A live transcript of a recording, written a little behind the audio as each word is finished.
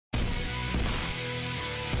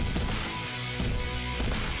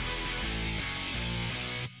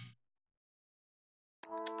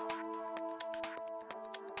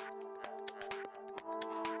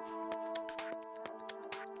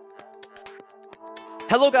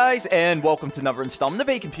Hello guys, and welcome to another installment of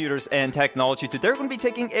A Computers and Technology. Today we're going to be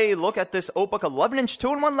taking a look at this oBOOK 11-inch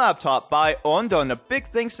 2-in-1 laptop by Onda, and a big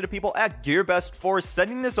thanks to the people at GearBest for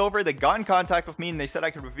sending this over. They got in contact with me and they said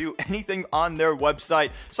I could review anything on their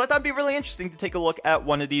website, so I thought it'd be really interesting to take a look at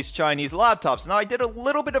one of these Chinese laptops. Now, I did a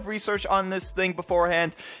little bit of research on this thing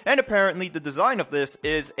beforehand, and apparently the design of this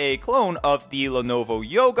is a clone of the Lenovo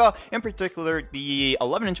Yoga, in particular the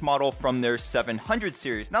 11-inch model from their 700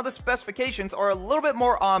 series. Now, the specifications are a little bit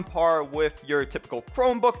more on par with your typical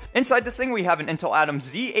Chromebook. Inside this thing, we have an Intel Atom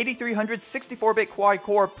Z8300 64-bit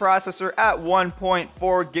quad-core processor at 1.4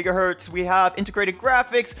 gigahertz. We have integrated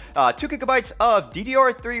graphics, 2 gigabytes of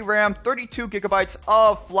DDR3 RAM, 32 gigabytes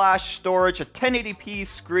of flash storage, a 1080p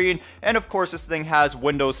screen, and of course this thing has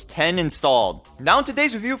Windows 10 installed. Now in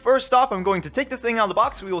today's review, first off, I'm going to take this thing out of the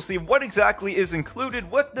box. We will see what exactly is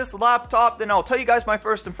included with this laptop. Then I'll tell you guys my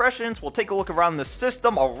first impressions. We'll take a look around the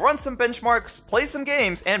system. I'll run some benchmarks, play some games,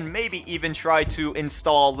 and maybe even try to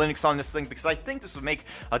install Linux on this thing, because I think this would make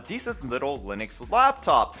a decent little Linux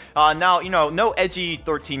laptop. Now, you know, no edgy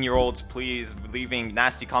 13-year-olds please leaving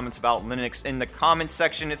nasty comments about Linux in the comments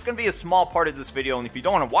section. It's going to be a small part of this video, and if you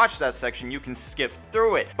don't want to watch that section, you can skip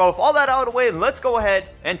through it. But with all that out of the way, let's go ahead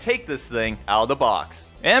and take this thing out of the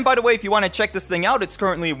box. And by the way, if you want to check this thing out, it's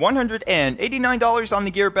currently $189 on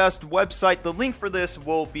the GearBest website. The link for this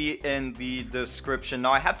will be in the description.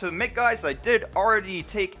 Now, I have to admit, guys, I did already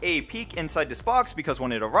take a peek inside this box, because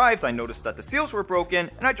when it arrived, I noticed that the seals were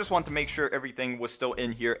broken, and I just wanted to make sure everything was still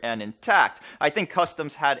in here and intact. I think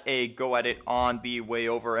Customs had a go at it on the way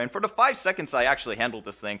over, and for the 5 seconds I actually handled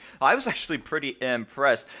this thing, I was actually pretty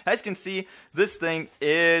impressed. As you can see, this thing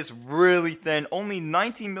is really thin, only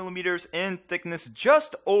 19 millimeters in thickness,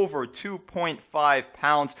 just over 2.5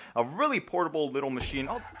 pounds, a really portable little machine.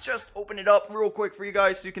 I'll just open it up real quick for you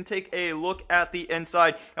guys so you can take a look at the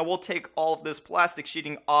inside, and we'll take all of this plastic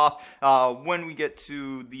sheeting off when we get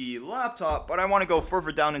to the laptop. But I want to go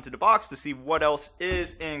further down into the box to see what else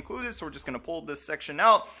is included, so we're just going to pull this section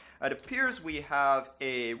out. It appears we have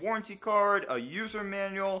a warranty card, a user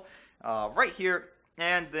manual right here,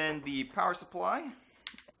 and then the power supply.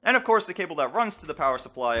 And of course the cable that runs to the power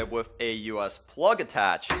supply with a US plug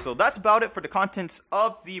attached. So that's about it for the contents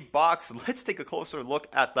of the box. Let's take a closer look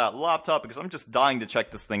at that laptop, because I'm just dying to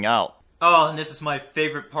check this thing out. Oh, and this is my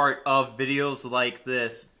favorite part of videos like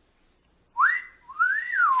this.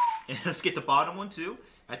 And let's get the bottom one too.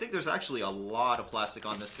 I think there's actually a lot of plastic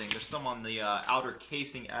on this thing. There's some on the outer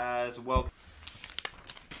casing as well.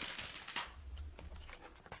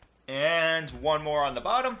 And one more on the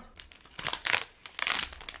bottom.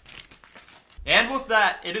 And with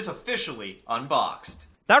that, it is officially unboxed.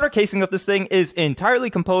 The outer casing of this thing is entirely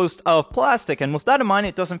composed of plastic, and with that in mind,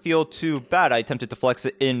 it doesn't feel too bad. I attempted to flex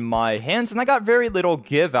it in my hands, and I got very little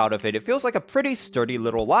give out of it. It feels like a pretty sturdy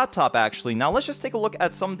little laptop, actually. Now, let's just take a look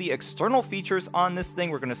at some of the external features on this thing.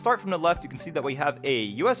 We're going to start from the left. You can see that we have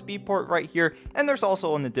a USB port right here, and there's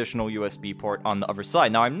also an additional USB port on the other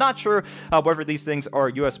side. Now, I'm not sure whether these things are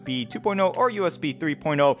USB 2.0 or USB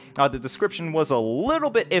 3.0. The description was a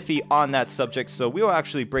little bit iffy on that subject, so we will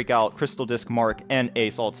actually break out Crystal Disk Mark and a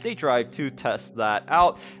solid state drive to test that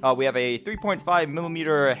out. We have a 3.5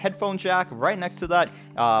 millimeter headphone jack right next to that,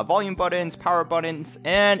 volume buttons, power buttons,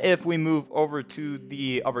 and if we move over to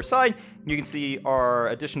the other side, you can see our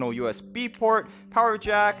additional USB port, power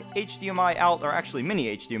jack, HDMI out, or actually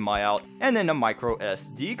mini HDMI out, and then a micro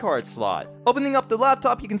SD card slot. Opening up the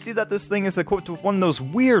laptop, you can see that this thing is equipped with one of those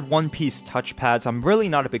weird one-piece touchpads. I'm really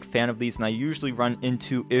not a big fan of these, and I usually run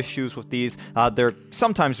into issues with these. They're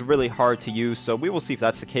sometimes really hard to use, so we will see if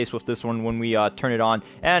that's the case with this one when we turn it on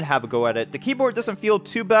and have a go at it. The keyboard doesn't feel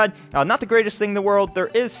too bad. Not the greatest thing in the world. There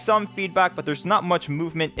is some feedback, but there's not much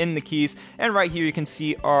movement in the keys. And right here you can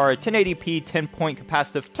see our 1080p 10-point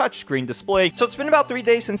capacitive touchscreen display. So it's been about 3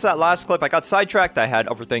 days since that last clip. I got sidetracked. I had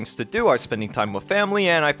other things to do. I was spending time with family,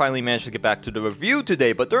 and I finally managed to get back to the review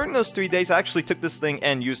today. But during those 3 days, I actually took this thing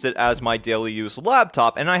and used it as my daily use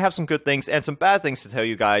laptop, and I have some good things and some bad things to tell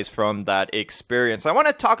you guys from that experience. I want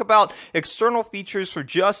to talk about external features for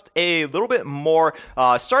just a little bit more,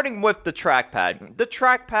 starting with the trackpad. The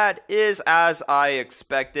trackpad is as I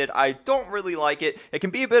expected. I don't really like it. It can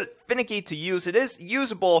be a bit finicky to use. It is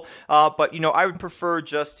usable, but you know, I would prefer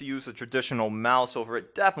just to use a traditional mouse over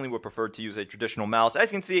it. Definitely would prefer to use a traditional mouse.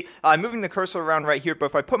 As you can see, I'm moving the cursor around right here, but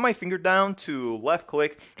if I put my finger down to left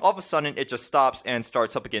click, all of a sudden it just stops and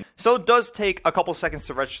starts up again. So it does take a couple seconds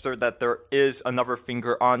to register that there is another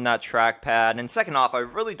finger on that trackpad. And second off, I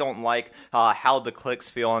really don't like how the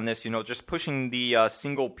clicks feel on this. You know, just pushing the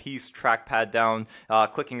single piece trackpad down,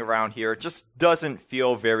 clicking around here, just doesn't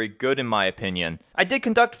feel very good in my opinion. I did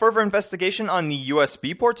conduct further investigation on the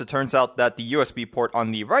USB ports. It turns out that the USB port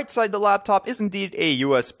on the right side of the laptop is indeed a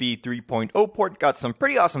USB 3.0 port. Got some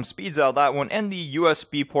pretty awesome speeds out of that one. And the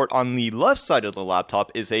USB port on the left side of the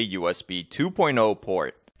laptop is a USB 2.0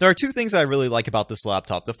 port. There are two things I really like about this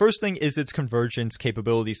laptop. The first thing is its convergence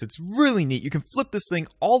capabilities. It's really neat. You can flip this thing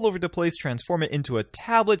all over the place, transform it into a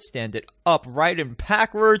tablet, stand it up, right and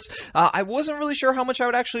backwards. I wasn't really sure how much I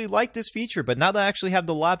would actually like this feature, but now that I actually have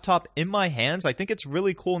the laptop in my hands, I think it's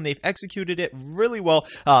really cool and they've executed it really well.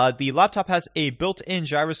 The laptop has a built-in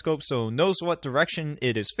gyroscope, so it knows what direction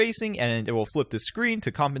it is facing, and it will flip the screen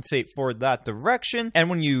to compensate for that direction. And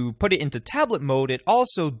when you put it into tablet mode, it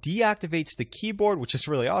also deactivates the keyboard, which is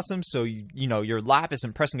really awesome. So you know your lap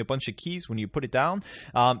isn't pressing a bunch of keys when you put it down.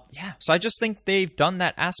 Yeah, so I just think they've done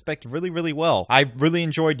that aspect really well. I really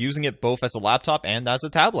enjoyed using it both as a laptop and as a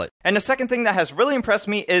tablet. And the second thing that has really impressed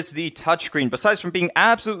me is the touchscreen. Besides from being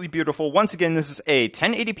absolutely beautiful, once again, this is a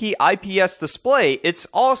 1080p IPS display. It's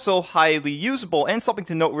also highly usable. And something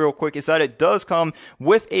to note real quick is that it does come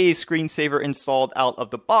with a screensaver installed out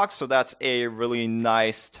of the box. So that's a really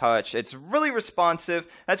nice touch. It's really responsive.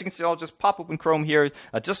 As you can see, I'll just pop open Chrome here.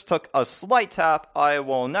 I just took a slight tap. I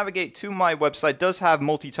will navigate to my website. It does have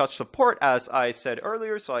multi-touch support, as I said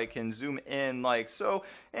earlier, so I can zoom in like so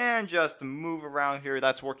and just move around here.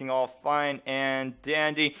 That's working all fine and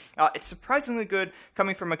dandy. It's surprisingly good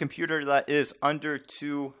coming from a computer that is under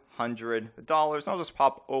 $200. I'll just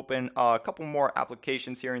pop open a couple more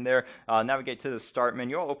applications here and there. Navigate to the start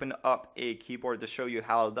menu. I'll open up a keyboard to show you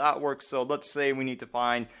how that works. So let's say we need to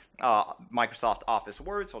find Microsoft Office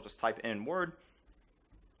Word. So I'll just type in Word.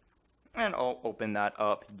 And I'll open that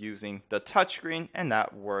up using the touchscreen, and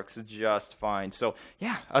that works just fine. So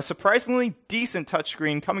yeah, a surprisingly decent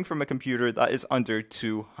touchscreen coming from a computer that is under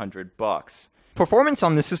 $200. Performance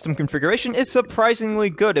on the system configuration is surprisingly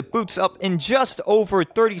good. It boots up in just over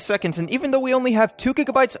 30 seconds, and even though we only have 2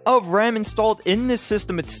 GB of RAM installed in this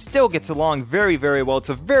system, it still gets along very well. It's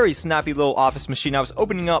a very snappy little office machine. I was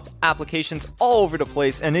opening up applications all over the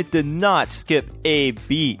place, and it did not skip a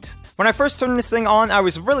beat. When I first turned this thing on, I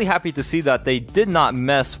was really happy to see that they did not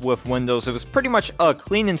mess with Windows. It was pretty much a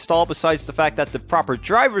clean install besides the fact that the proper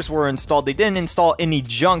drivers were installed. They didn't install any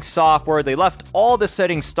junk software. They left all the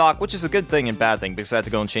settings stock, which is a good thing and bad thing because I had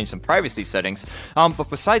to go and change some privacy settings. But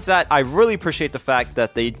besides that, I really appreciate the fact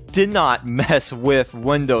that they did not mess with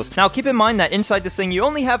Windows. Now, keep in mind that inside this thing, you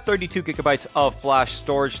only have 32 GB of flash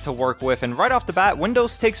storage to work with. And right off the bat,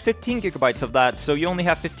 Windows takes 15 GB of that. So you only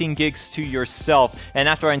have 15 gigs to yourself. And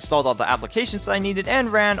after I installed all the applications that I needed and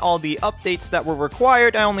ran all the updates that were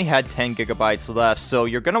required, I only had 10 GB left. So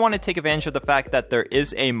you're going to want to take advantage of the fact that there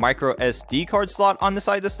is a micro SD card slot on the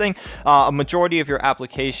side of this thing. A majority of your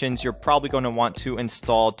applications you're probably going to want to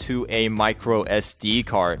install to a micro SD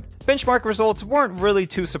card. Benchmark results weren't really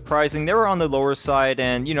too surprising. They were on the lower side,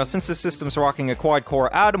 and you know, since the system's rocking a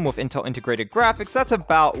quad-core Atom with Intel integrated graphics, that's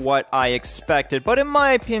about what I expected. But in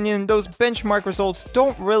my opinion, those benchmark results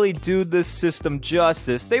don't really do this system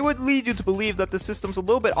justice. They would lead you to believe that the system's a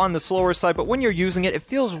little bit on the slower side, but when you're using it, it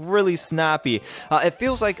feels really snappy. It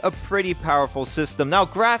feels like a pretty powerful system. Now,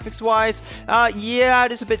 graphics-wise, yeah,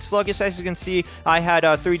 it is a bit sluggish. As you can see, I had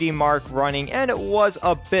 3D Mark running, and it was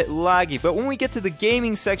a bit laggy. But when we get to the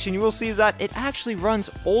gaming section, you will see that it actually runs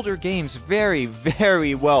older games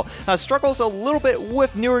very well. Struggles a little bit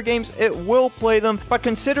with newer games, it will play them, but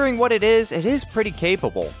considering what it is pretty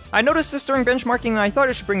capable. I noticed this during benchmarking and I thought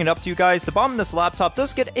I should bring it up to you guys. The bottom of this laptop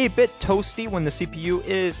does get a bit toasty when the CPU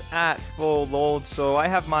is at full load, so I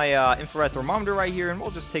have my infrared thermometer right here and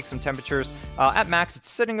we'll just take some temperatures. At max, it's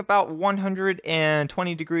sitting about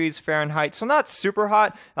 120 degrees Fahrenheit, so not super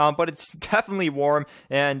hot, but it's definitely warm,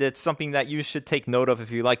 and it's something that you should take note of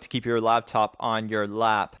if you like to keep your laptop on your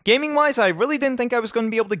lap. Gaming wise, I really didn't think I was going to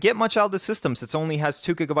be able to get much out of the system since it only has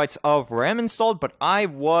 2 GB of RAM installed, but I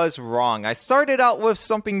was wrong. I started out with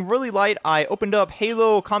something really light. I opened up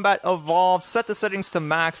Halo Combat Evolved, set the settings to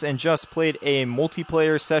max, and just played a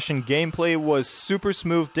multiplayer session. Gameplay was super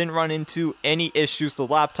smooth, didn't run into any issues. The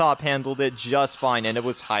laptop handled it just fine, and it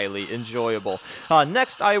was highly enjoyable.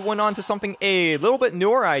 Next, I went on to something a little bit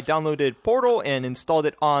newer. I downloaded Portal and installed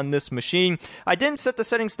it on this machine. I didn't set the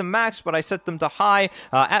settings settings to max, but I set them to high.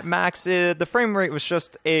 At max, the frame rate was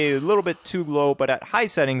just a little bit too low, but at high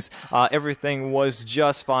settings, everything was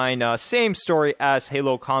just fine. Same story as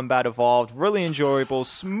Halo Combat Evolved. Really enjoyable,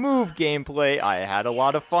 smooth gameplay. I had a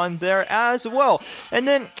lot of fun there as well. And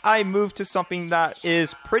then I moved to something that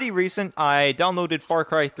is pretty recent. I downloaded Far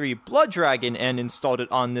Cry 3 Blood Dragon and installed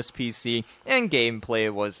it on this PC, and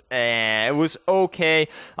gameplay was it was okay.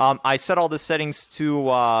 I set all the settings to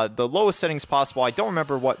the lowest settings possible. I don't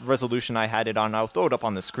remember what resolution I had it on. I'll throw it up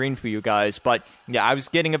on the screen for you guys, but yeah, I was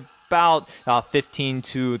getting about 15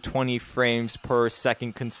 to 20 frames per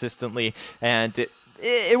second consistently, and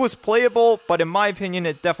it was playable, but in my opinion,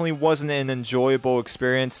 it definitely wasn't an enjoyable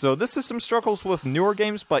experience. So this system struggles with newer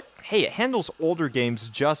games, but hey, it handles older games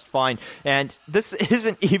just fine. And this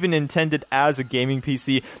isn't even intended as a gaming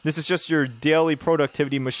PC. This is just your daily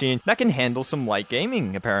productivity machine that can handle some light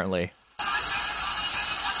gaming, apparently.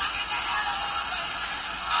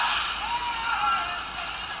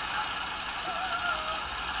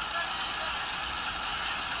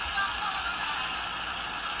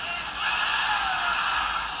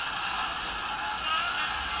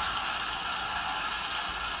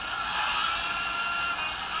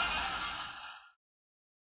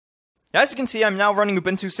 As you can see, I'm now running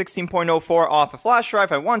Ubuntu 16.04 off a flash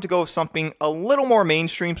drive. I wanted to go with something a little more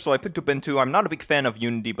mainstream, so I picked Ubuntu. I'm not a big fan of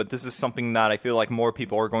Unity, but this is something that I feel like more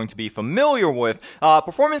people are going to be familiar with.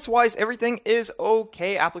 Performance-wise, everything is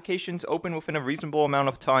okay. Applications open within a reasonable amount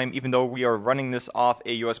of time, even though we are running this off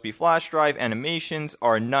a USB flash drive. Animations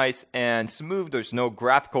are nice and smooth. There's no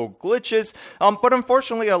graphical glitches, but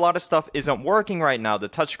unfortunately, a lot of stuff isn't working right now. The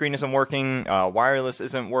touchscreen isn't working, wireless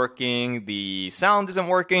isn't working, the sound isn't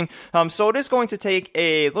working. So it is going to take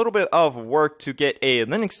a little bit of work to get a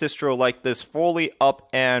Linux distro like this fully up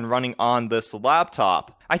and running on this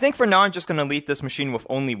laptop. I think for now I'm just going to leave this machine with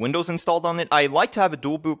only Windows installed on it. I like to have a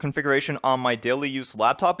dual boot configuration on my daily use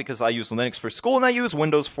laptop because I use Linux for school and I use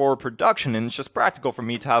Windows for production, and it's just practical for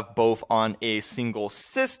me to have both on a single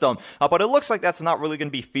system. But it looks like that's not really going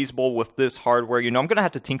to be feasible with this hardware. You know, I'm going to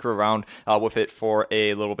have to tinker around with it for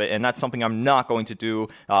a little bit, and that's something I'm not going to do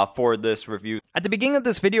for this review. At the beginning of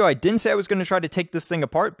this video, I didn't say I was going to try to take this thing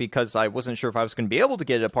apart because I wasn't sure if I was going to be able to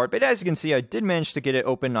get it apart, but as you can see, I did manage to get it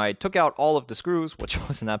open. I took out all of the screws, which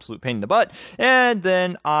was an absolute pain in the butt, and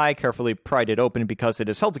then I carefully pried it open because it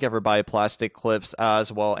is held together by plastic clips as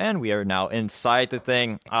well, and we are now inside the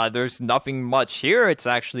thing. There's nothing much here. It's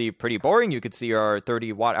actually pretty boring. You can see our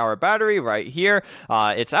 30 watt-hour battery right here.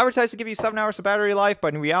 It's advertised to give you 7 hours of battery life,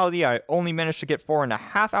 but in reality, I only managed to get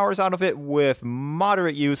 4.5 hours out of it with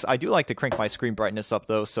moderate use. I do like to crank my screen brightness up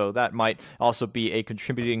though, so that might also be a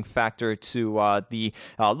contributing factor to the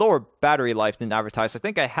lower battery life than advertised. I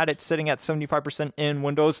think I had it sitting at 75% in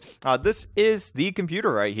Windows. This is the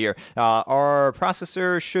computer right here. Our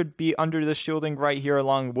processor should be under the shielding right here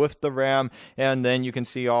along with the RAM, and then you can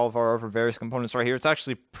see all of our various components right here. It's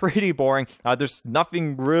actually pretty boring. There's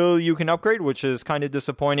nothing really you can upgrade, which is kind of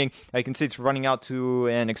disappointing. I can see it's running out to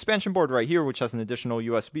an expansion board right here, which has an additional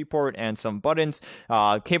USB port and some buttons.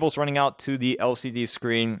 Cables running out to the LCD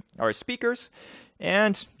screen or speakers.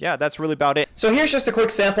 And yeah, that's really about it. So here's just a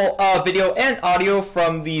quick sample of video and audio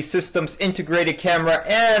from the system's integrated camera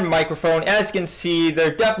and microphone. As you can see,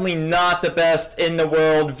 they're definitely not the best in the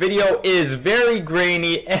world. Video is very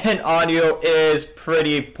grainy and audio is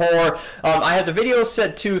pretty poor. I have the video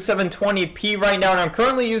set to 720p right now, and I'm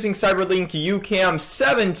currently using CyberLink UCam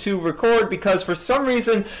 7 to record because for some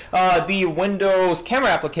reason the Windows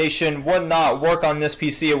camera application would not work on this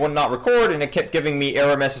PC. It would not record, and it kept giving me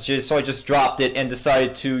error messages, so I just dropped it and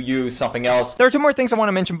decided to use something else. There are two more things I want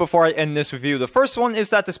to mention before I end this review. The first one is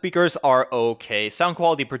that the speakers are okay. Sound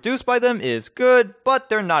quality produced by them is good, but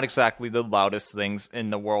they're not exactly the loudest things in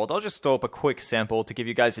the world. I'll just throw up a quick sample to give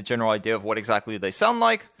you guys a general idea of what exactly they sound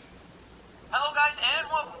like. Hello guys, and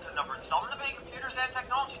welcome to another installment of Computers and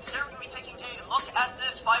Technology. Today we're going to be taking a look at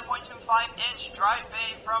this 5.25-inch drive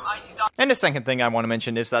bay from IC. And the second thing I want to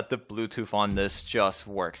mention is that the Bluetooth on this just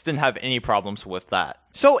works. Didn't have any problems with that.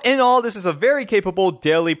 So in all, this is a very capable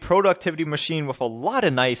daily productivity machine with a lot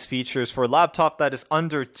of nice features for a laptop that is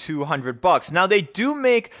under $200. Now they do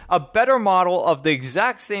make a better model of the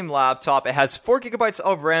exact same laptop. It has 4 gigabytes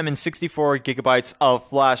of RAM and 64 gigabytes of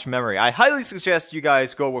flash memory. I highly suggest you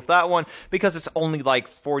guys go with that one because it's only like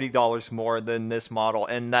 $40 more than this model,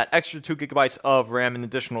 and that extra 2 gigabytes of RAM and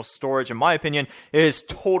additional storage, in my opinion, is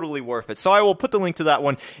totally worth it. So I will put the link to that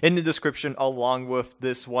one in the description along with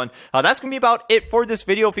this one. That's going to be about it for this this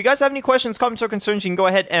video. If you guys have any questions, comments, or concerns, you can go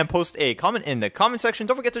ahead and post a comment in the comment section.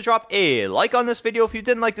 Don't forget to drop a like on this video. If you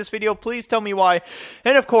didn't like this video, please tell me why.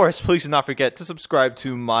 And of course, please do not forget to subscribe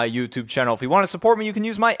to my YouTube channel. If you want to support me, you can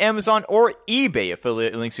use my Amazon or eBay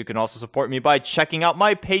affiliate links. You can also support me by checking out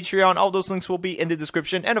my Patreon. All those links will be in the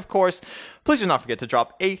description. And of course, please do not forget to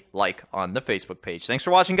drop a like on the Facebook page. Thanks for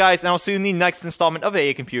watching, guys, and I'll see you in the next installment of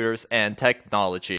AA Computers and Technology.